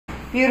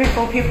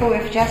Beautiful people,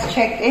 we've just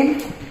checked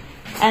in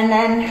and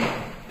then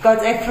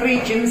got a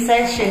free gym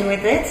session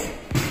with it.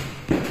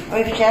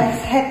 We've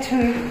just had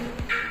to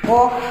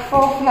walk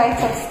 4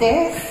 flights of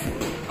stairs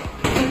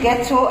to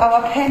get to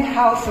our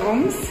penthouse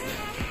rooms.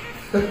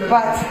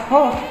 But,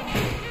 oh,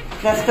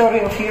 the story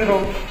of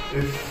Europe.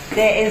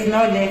 There is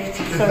no lift,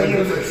 so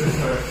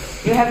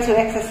you have to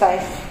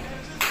exercise.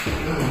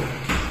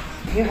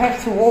 You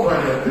have to walk.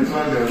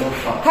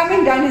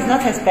 Coming down is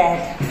not as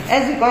bad.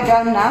 As we go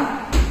down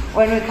now,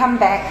 when we come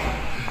back,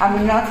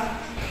 I'm not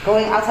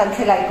going out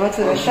until I go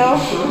to the show.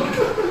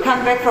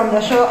 Come back from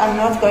the show, I'm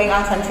not going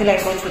out until I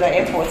go to the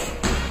airport.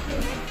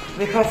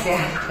 Because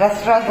yeah, the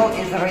struggle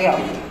is real.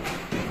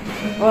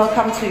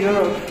 Welcome to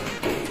Europe.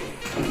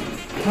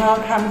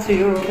 Welcome to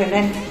Europe. And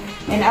then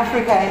in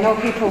Africa, I know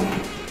people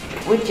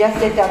with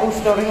just a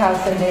double-story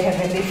house and they have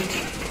a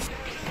lift.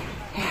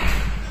 Yeah.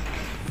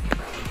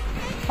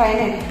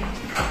 Finally,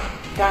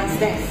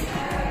 downstairs.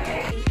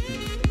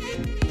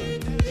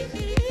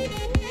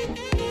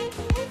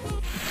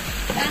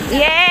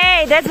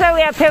 Yay, that's why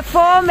we are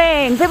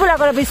performing. People are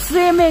going to be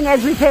swimming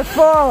as we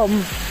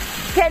perform.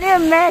 Can you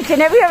imagine?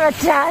 Have you ever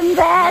done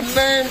that? My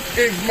name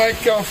is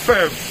Michael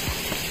Phelps.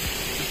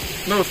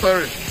 No,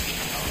 sorry.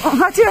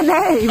 What's your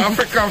name?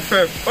 African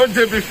Phelps.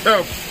 OJB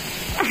Phelps.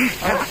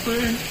 I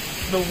swim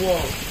the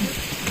wall.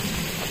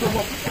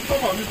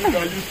 Some of you think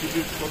are used to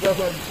this, but that's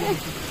why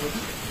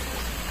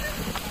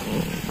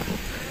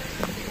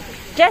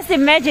I'm Just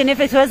imagine if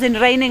it wasn't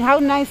raining, how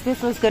nice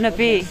this was going to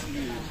be.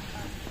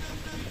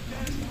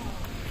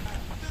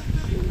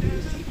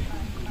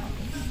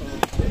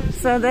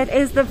 So that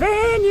is the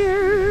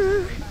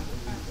venue.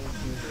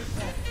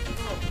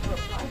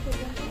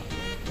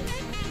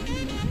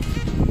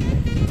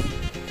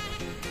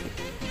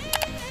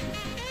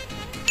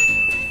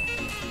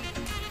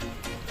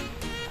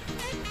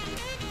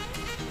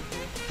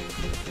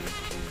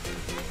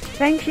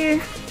 Thank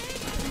you.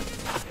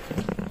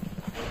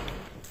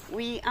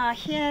 We are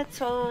here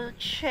to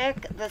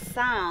check the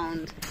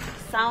sound.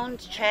 Sound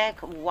check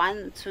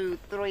 1, 2,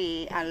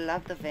 3. I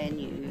love the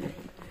venue.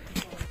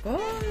 Of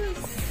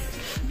course.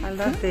 I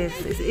love this.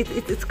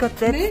 It's got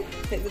that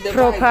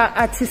proper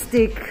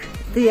artistic,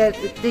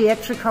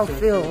 theatrical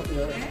feel.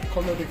 Yeah,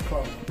 comedy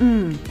club.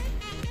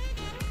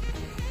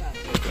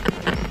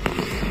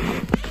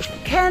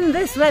 Can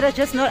this weather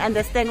just not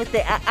understand what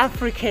the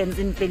Africans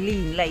in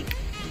Berlin like?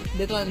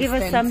 Give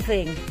us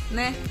something.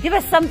 Nah. Give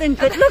us something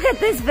good. Look at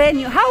this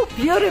venue. How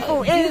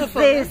beautiful is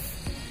this?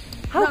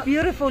 How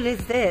beautiful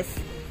is this?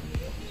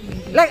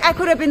 Like I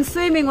could have been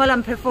swimming while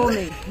I'm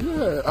performing.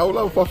 Yeah, I would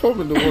have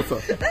performed in the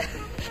water.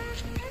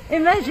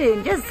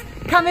 Imagine, just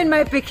come in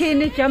my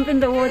bikini, jump in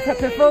the water,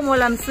 perform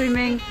while I'm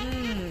swimming.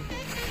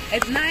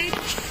 At night,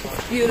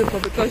 it's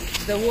beautiful because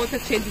the water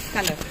changes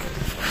color.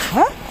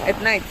 Huh?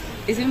 At night,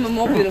 it's even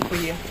more beautiful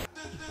here.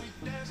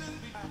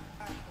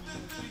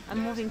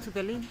 I'm moving to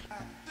Berlin.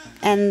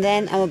 And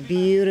then our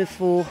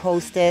beautiful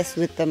hostess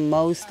with the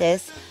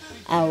mostest,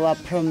 our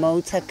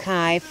promoter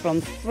Kai from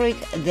Freak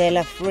de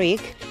la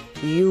Freak,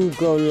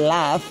 Hugo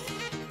Love,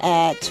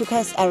 took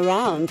us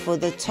around for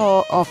the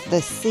tour of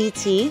the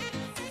city.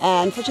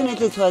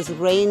 Unfortunately, it was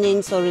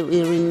raining, so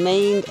we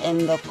remained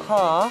in the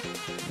car,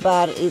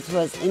 but it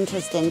was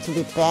interesting to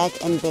be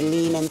back in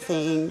Berlin and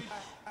seeing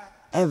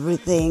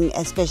everything,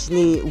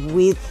 especially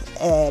with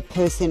a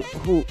person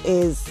who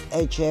is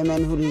a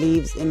German who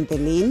lives in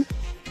Berlin.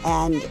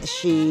 And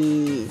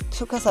she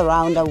took us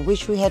around. I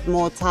wish we had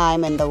more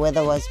time and the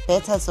weather was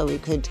better so we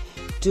could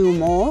do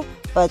more,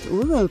 but we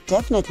will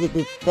definitely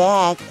be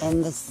back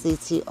in the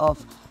city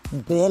of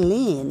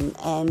Berlin.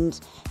 And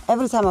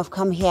every time I've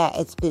come here,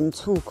 it's been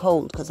too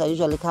cold because I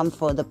usually come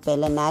for the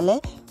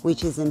Berlinale,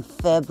 which is in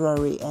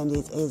February, and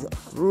it is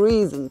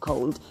freezing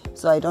cold,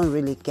 so I don't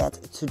really get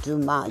to do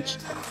much.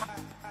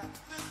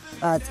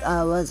 But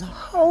I was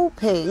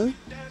hoping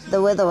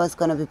the weather was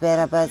going to be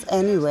better, but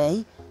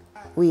anyway,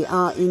 we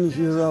are in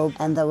Europe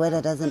and the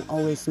weather doesn't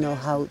always know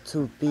how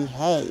to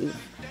behave.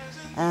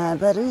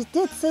 But we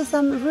did see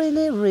some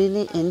really,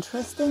 really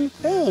interesting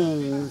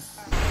things.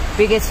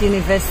 Biggest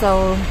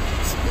Universal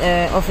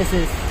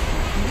offices.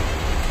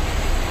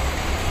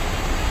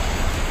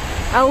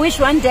 I wish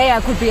one day I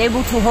could be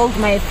able to hold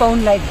my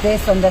phone like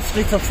this on the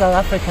streets of South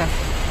Africa.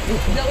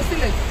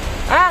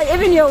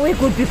 Even your wig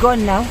would be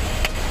gone now.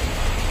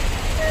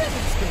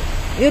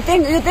 You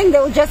think they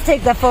will just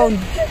take the phone?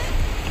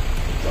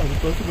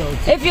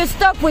 If you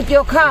stop with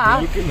your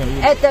car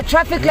at the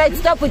traffic light,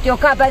 stop with your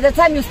car. By the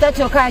time you start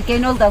your car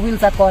again, all the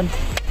wheels are gone.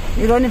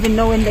 You don't even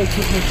know when they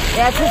took it.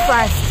 They are too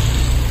fast.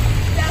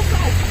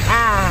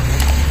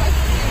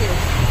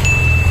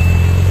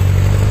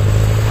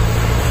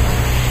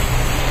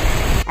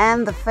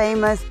 And the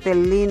famous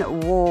Berlin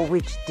Wall,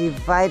 which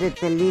divided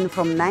Berlin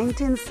from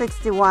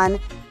 1961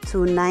 to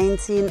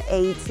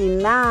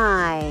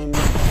 1989.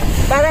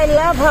 But I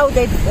love how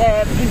they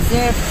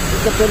preserved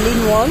the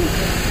Berlin Wall.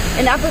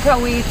 In Africa,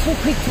 we're too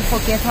quick to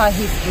forget our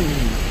history.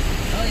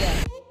 Oh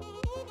yeah.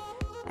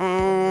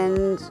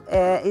 And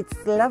it's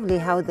lovely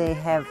how they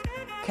have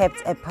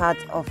kept a part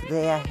of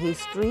their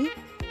history.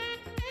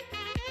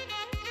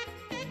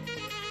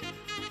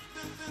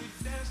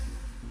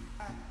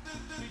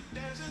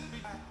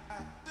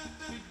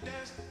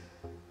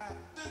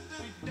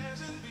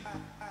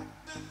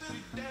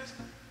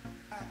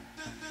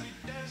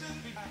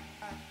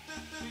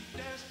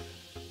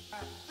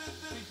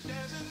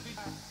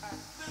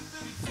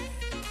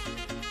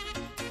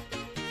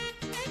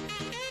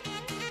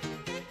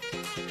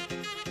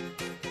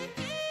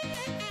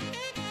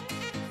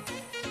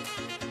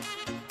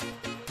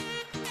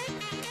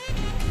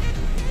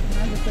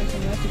 question.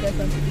 What you guys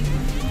want to eat?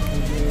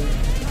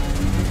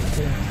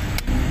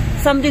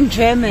 Something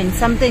German,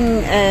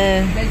 something...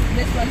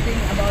 That's one thing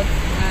about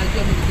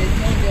Germany. There's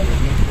no German.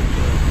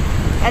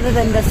 other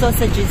than the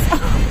sausages.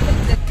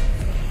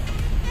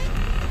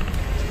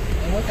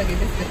 Watergate,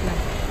 this is the club.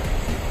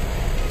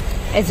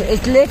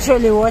 It's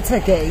literally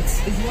Watergate.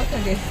 It's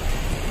Watergate.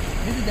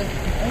 This is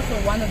also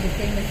one of the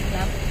famous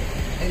clubs,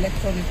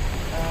 electronic,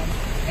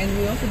 and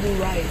we also do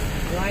rice.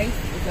 Rice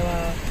is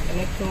our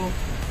electro.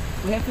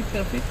 We have 50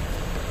 of it.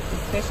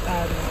 It's fresh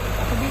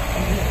Afrobeat,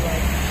 and we have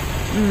rice.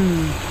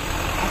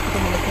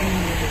 African electronic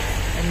music,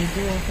 and we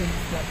do also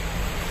this club.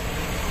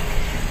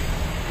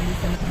 And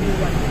it's a new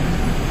one.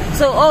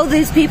 So all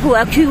these people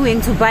are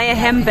queuing to buy a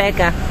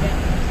hamburger.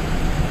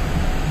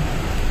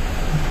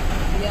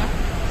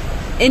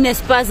 In a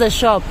spaza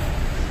shop.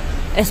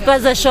 A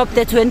spaza shop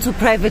that went to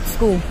private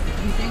school.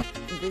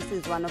 This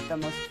is one of the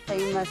most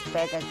famous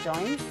burger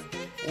joints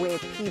where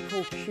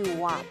people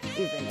queue up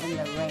even in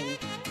the rain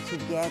to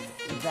get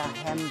the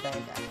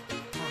hamburger.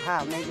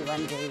 Maybe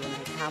one day when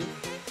I come,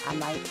 I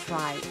might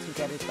try to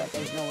get it, but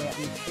there's no way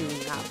I'm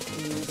queuing up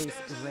in this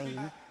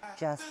rain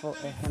just for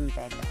a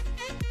hamburger.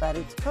 But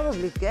it's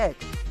probably good.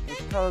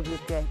 It's probably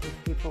good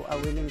if people are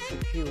willing to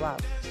queue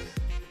up.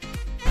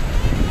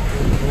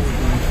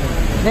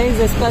 There is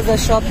a spaza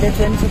shop that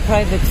went to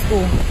private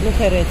school.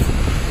 Look at it.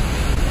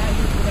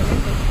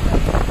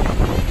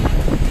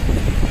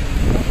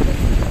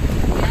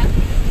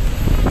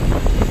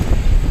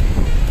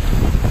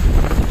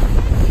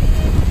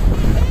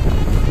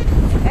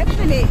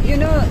 Actually, you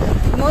know,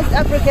 most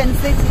African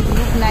cities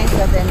look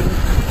nicer than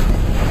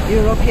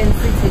European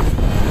cities.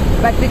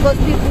 But because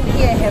people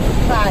here have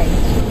pride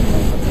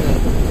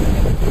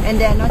and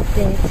they are not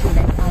dirty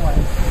like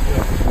ours.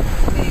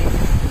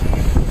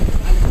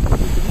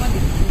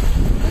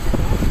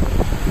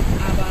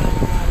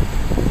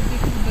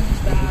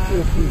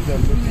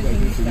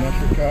 In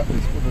Africa,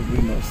 it's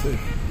probably not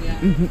safe.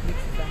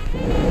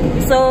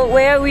 So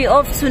where are we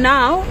off to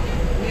now?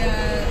 We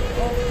are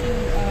off to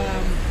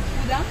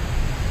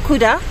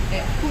Kuda?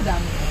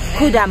 Kudam.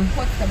 Kudam.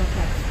 Potsdamer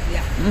Platz.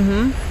 Yeah.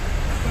 Mm-hmm.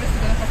 First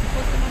we're going to pass the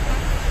Potsdamer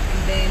Platz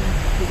and then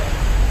Kudam.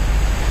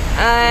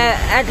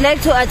 I'd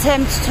like to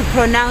attempt to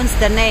pronounce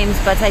the names,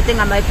 but I think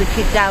I might be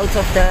kicked out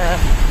of the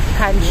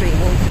country.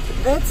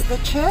 That's the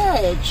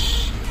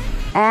church.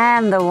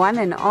 And the one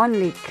and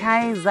only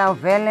Kaiser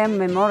Wilhelm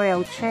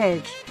Memorial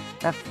Church,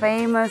 the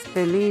famous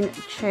Berlin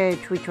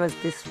church which was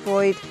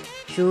destroyed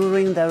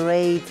during the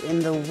raid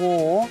in the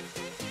war.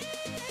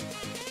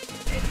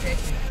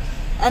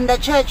 And the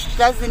church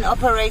doesn't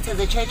operate as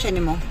a church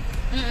anymore?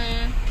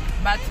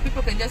 But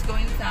people can just go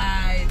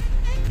inside,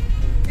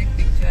 take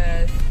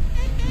pictures.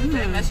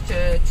 Famous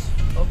church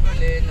of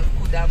Berlin, of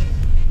Kudam.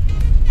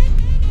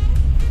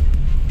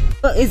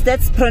 Is that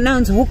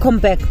pronounced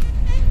Huckenberg?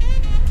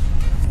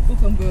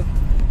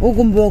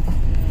 Huckenberg.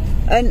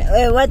 And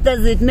what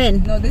does it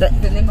mean? No, this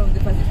is the name of the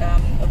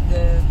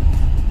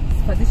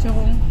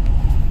Versicherung.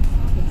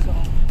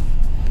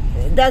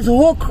 Does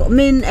hook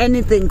mean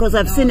anything? Because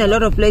I've seen a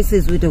lot of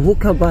places with a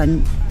hooker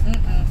bun.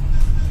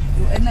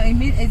 No, it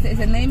means it's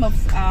a name of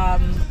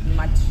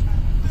match.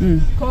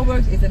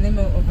 Coburg is the name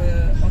of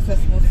also a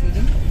small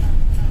city.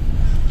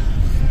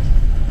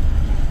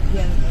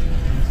 Yeah.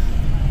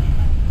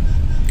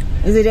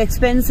 Is it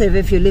expensive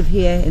if you live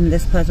here in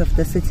this part of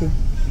the city?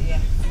 Yeah,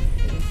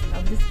 it is.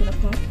 I'm just gonna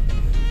come.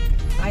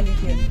 I live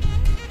here.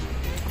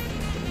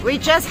 We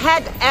just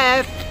had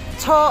a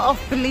tour of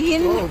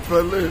Berlin. Oh,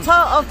 Berlin. Tour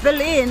of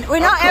Berlin. We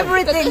know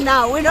everything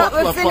now. We've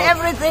seen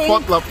everything.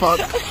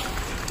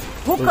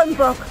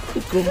 Huckenberg.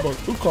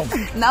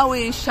 Now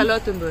we're in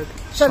Charlottenburg.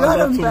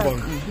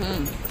 Charlottenburg.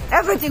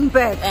 Everything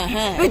bad.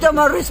 Peter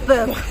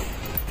Marisburg.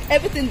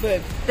 Everything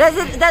bad.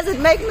 Does it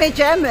make me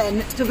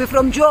German to be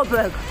from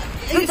Joburg?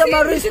 Peter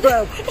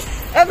Marisburg.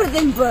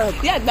 Everything bad.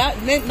 Yeah,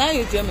 now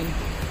you're German.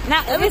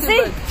 Now you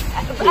see?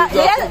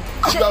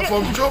 If you are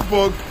from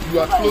Joburg, you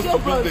are close to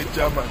being the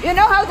German. You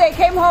know how they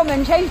came home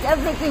and changed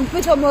everything?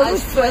 Peter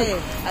Marisburg.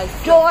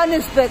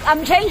 Johannesburg.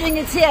 I'm changing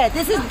it here.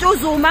 This is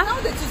𝙤𝙘𝙖. Now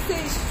that you say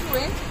it's true,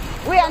 eh?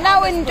 We are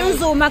now in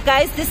𝙤𝙘𝙖,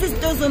 guys. This is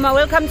𝙤𝙘𝙖.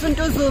 Welcome to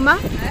𝙤𝙘𝙖.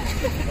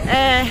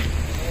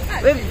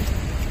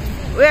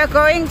 We are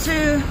going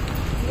to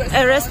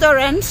a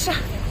restaurant.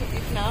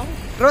 Now?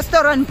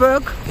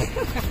 Restaurantburg.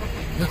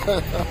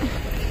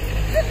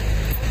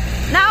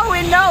 Now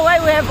we know why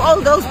we have all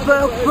those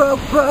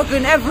burg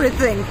and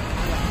everything. You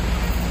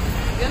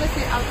want to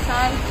see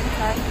outside,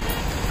 inside?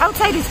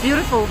 Outside is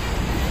beautiful.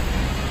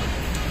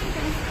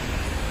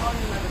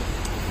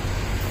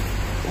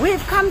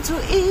 We've come to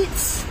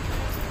eat.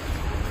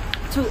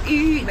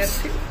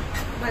 Merci.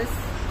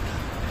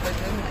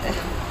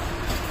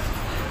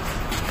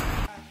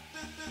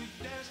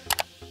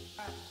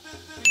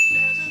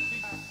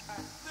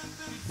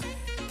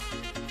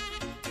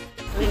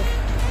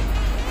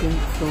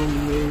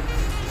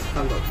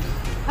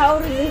 How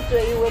relieved were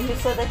you when you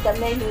saw that the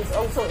menu is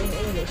also in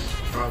English?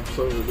 I'm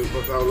so relieved,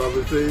 but I will have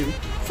it saying.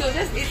 So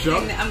just eat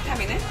and I'm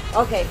coming, eh?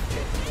 Okay.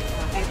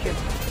 Thank you.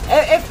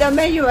 If the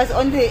menu was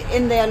only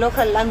in their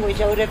local language,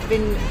 I would have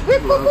been.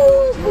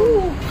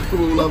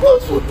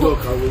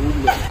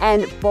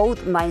 And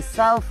both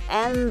myself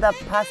and the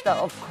pastor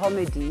of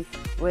comedy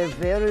were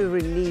very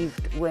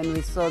relieved when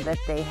we saw that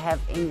they have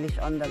English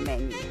on the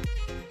menu.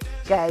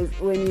 Guys,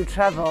 when you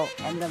travel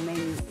and the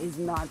menu is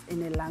not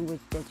in a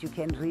language that you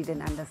can read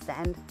and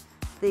understand,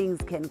 things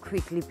can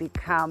quickly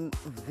become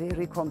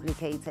very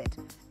complicated,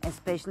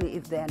 especially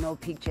if there are no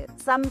pictures.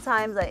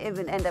 Sometimes I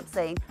even end up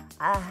saying,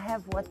 I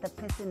have what the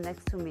person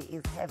next to me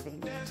is having,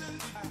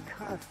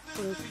 because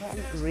things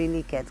can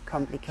really get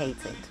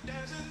complicated.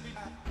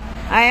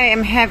 I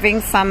am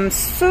having some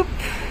soup.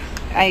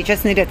 I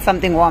just needed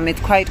something warm.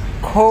 It's quite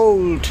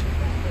cold.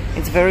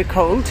 It's very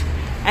cold.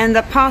 And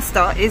the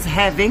pastor is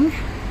having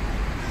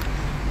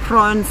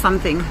prawn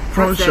something.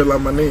 Prawn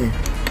shelamane.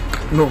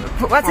 No.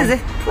 What is it?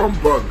 Prawn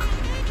bug.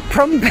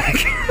 Prawn bug.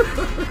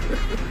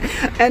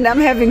 And I'm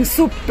having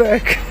soup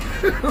bug.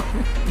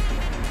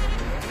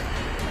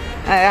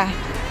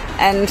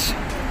 And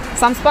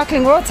some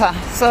sparkling water.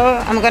 So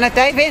I'm gonna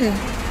dive in.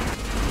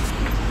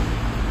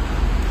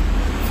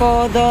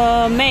 For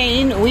the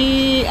main,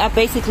 we are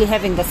basically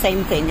having the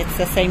same thing. It's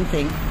the same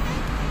thing.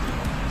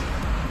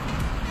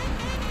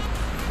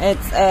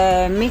 It's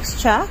a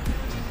mixture.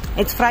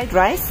 It's fried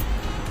rice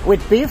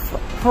with beef,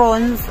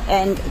 prawns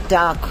and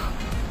duck.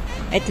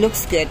 It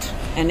looks good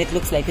and it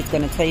looks like it's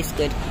gonna taste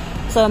good.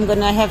 So I'm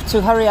gonna have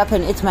to hurry up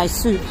and eat my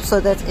soup so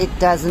that it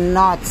does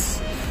not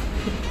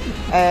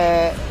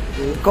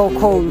go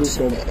cold,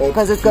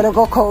 because it's gonna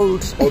go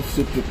cold. Hot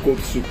soup to cold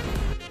soup.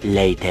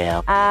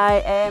 Later.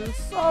 I am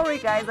sorry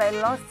guys, I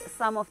lost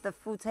some of the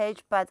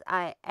footage, but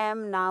I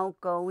am now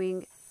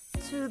going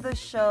to the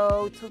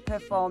show to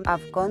perform.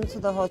 I've gone to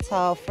the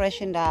hotel,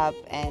 freshened up,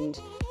 and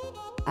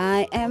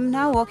I am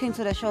now walking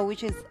to the show,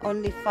 which is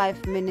only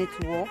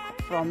 5-minute walk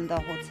from the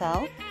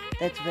hotel.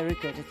 That's very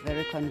good. It's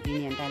very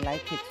convenient. I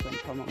like it when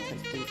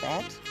promoters do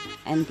that.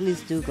 And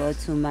please do go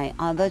to my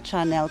other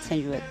channel,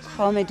 Thenjiwe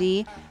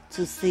Comedy,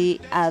 to see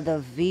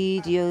other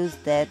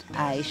videos that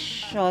I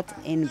shot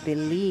in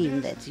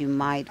Berlin that you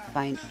might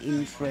find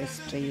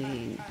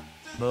interesting.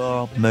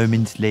 More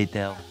moments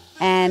later.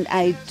 And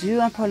I do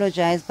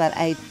apologize, but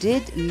I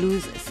did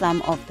lose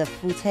some of the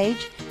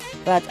footage.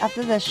 But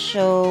after the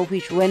show,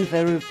 which went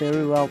very,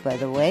 very well, by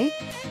the way,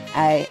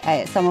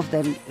 some of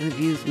the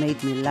reviews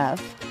made me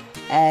laugh.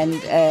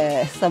 And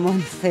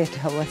someone said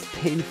I was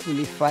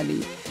painfully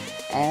funny.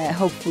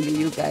 Hopefully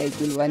you guys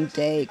will one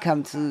day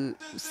come to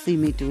see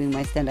me doing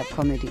my stand-up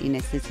comedy in a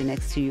city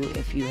next to you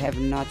if you have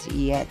not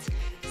yet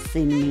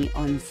seen me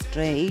on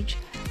stage.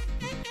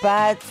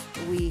 But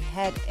we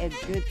had a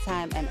good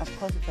time, and of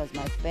course it was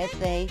my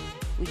birthday,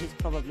 which is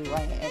probably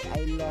why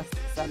I lost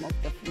some of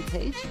the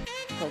footage,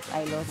 because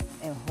I lost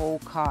a whole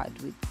card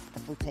with the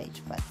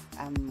footage. But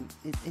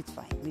it's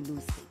fine. We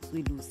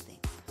lose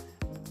things.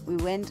 We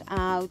went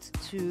out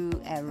to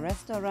a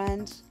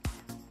restaurant.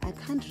 I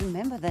can't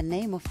remember the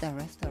name of the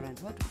restaurant.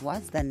 What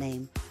was the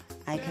name?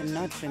 I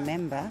cannot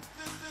remember.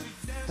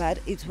 But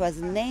it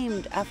was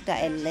named after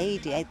a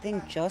lady, I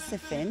think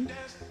Josephine,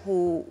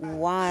 who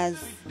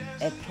was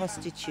a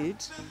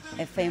prostitute,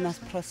 a famous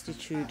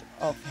prostitute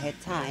of her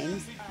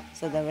times.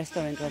 So the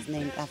restaurant was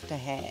named after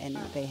her, and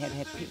they had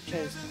her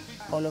pictures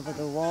all over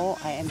the wall.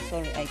 I am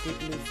sorry I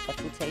did lose the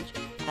footage.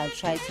 I'll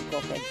try to go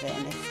back there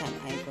next time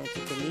I go to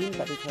Berlin,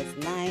 but it was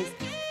nice.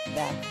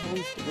 The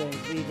hosts were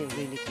really,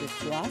 really good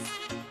to us.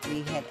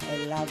 We had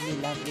a lovely,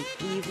 lovely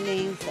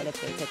evening,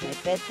 celebrated my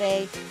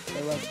birthday.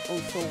 There was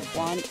also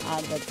one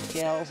other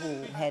girl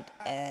who had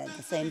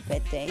the same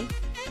birthday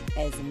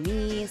as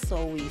me,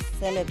 so we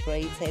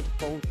celebrated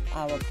both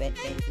our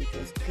birthdays, which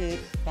was good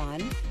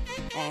fun.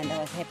 And I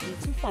was happy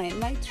to find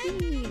my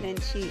twin,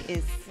 and she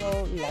is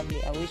so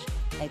lovely. I wish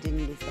I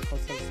didn't lose the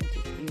photo so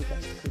that you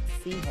guys could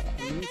see her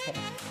and meet her.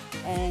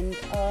 And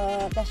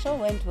the show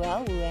went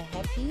well. We were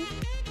happy,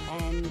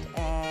 and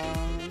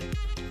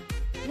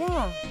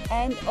yeah.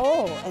 And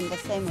in the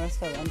same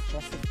restaurant,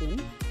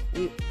 Josephine,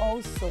 we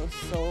also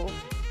saw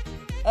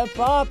a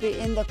Barbie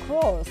in the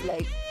cross.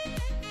 Like,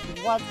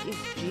 what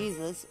if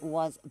Jesus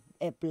was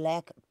a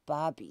black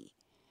Barbie?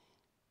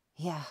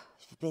 Yeah,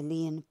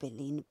 Berlin,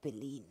 Berlin,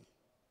 Berlin.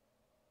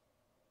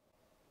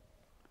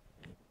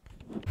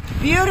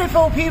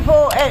 Beautiful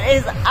people, it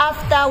is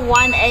after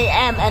 1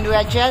 a.m. and we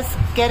are just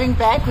getting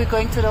back. We're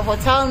going to the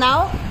hotel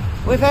now.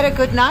 We've had a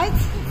good night.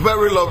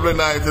 Very lovely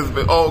night. It's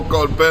been, oh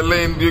God,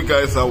 Berlin, you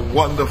guys are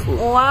wonderful.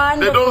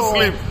 Wonderful. They don't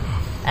sleep.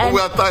 And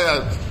we are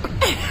tired.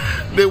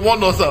 They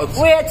want us out.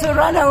 We had to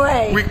run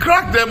away. We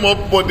cracked them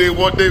up, but they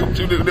want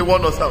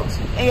us out.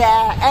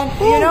 Yeah, and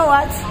you know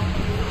what?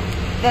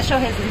 The show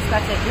has been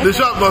started. The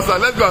show has not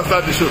started. Let's go and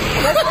start the show.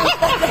 Let's go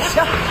start the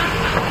show.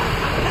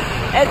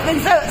 It's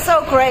been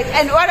so great.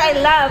 And what I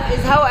love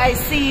is how I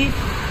see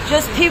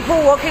just people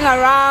walking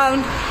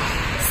around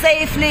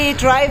safely,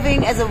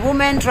 driving as a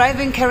woman,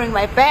 carrying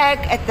my bag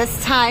at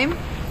this time.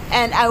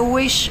 And I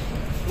wish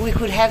we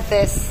could have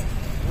this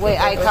where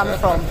I come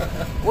from,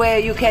 where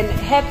you can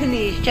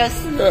happily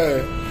just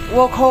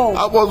walk home.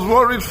 I was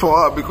worried for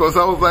her because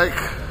I was like,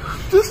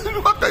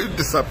 How can you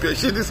disappear?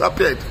 She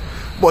disappeared,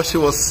 but she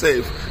was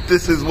safe.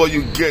 This is what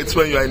you get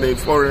when you are in a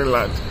foreign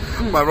land.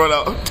 My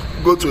brother,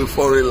 go to a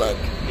foreign land.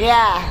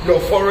 Yeah. No,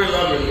 foreign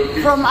land will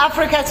be. From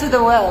Africa to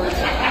the world.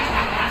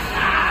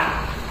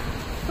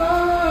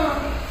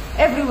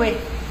 Everywhere.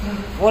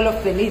 Wall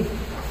of Berlin.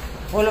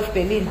 Wall of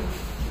Berlin.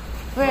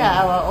 Where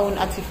are our own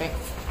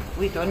artifacts?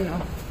 We don't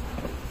know.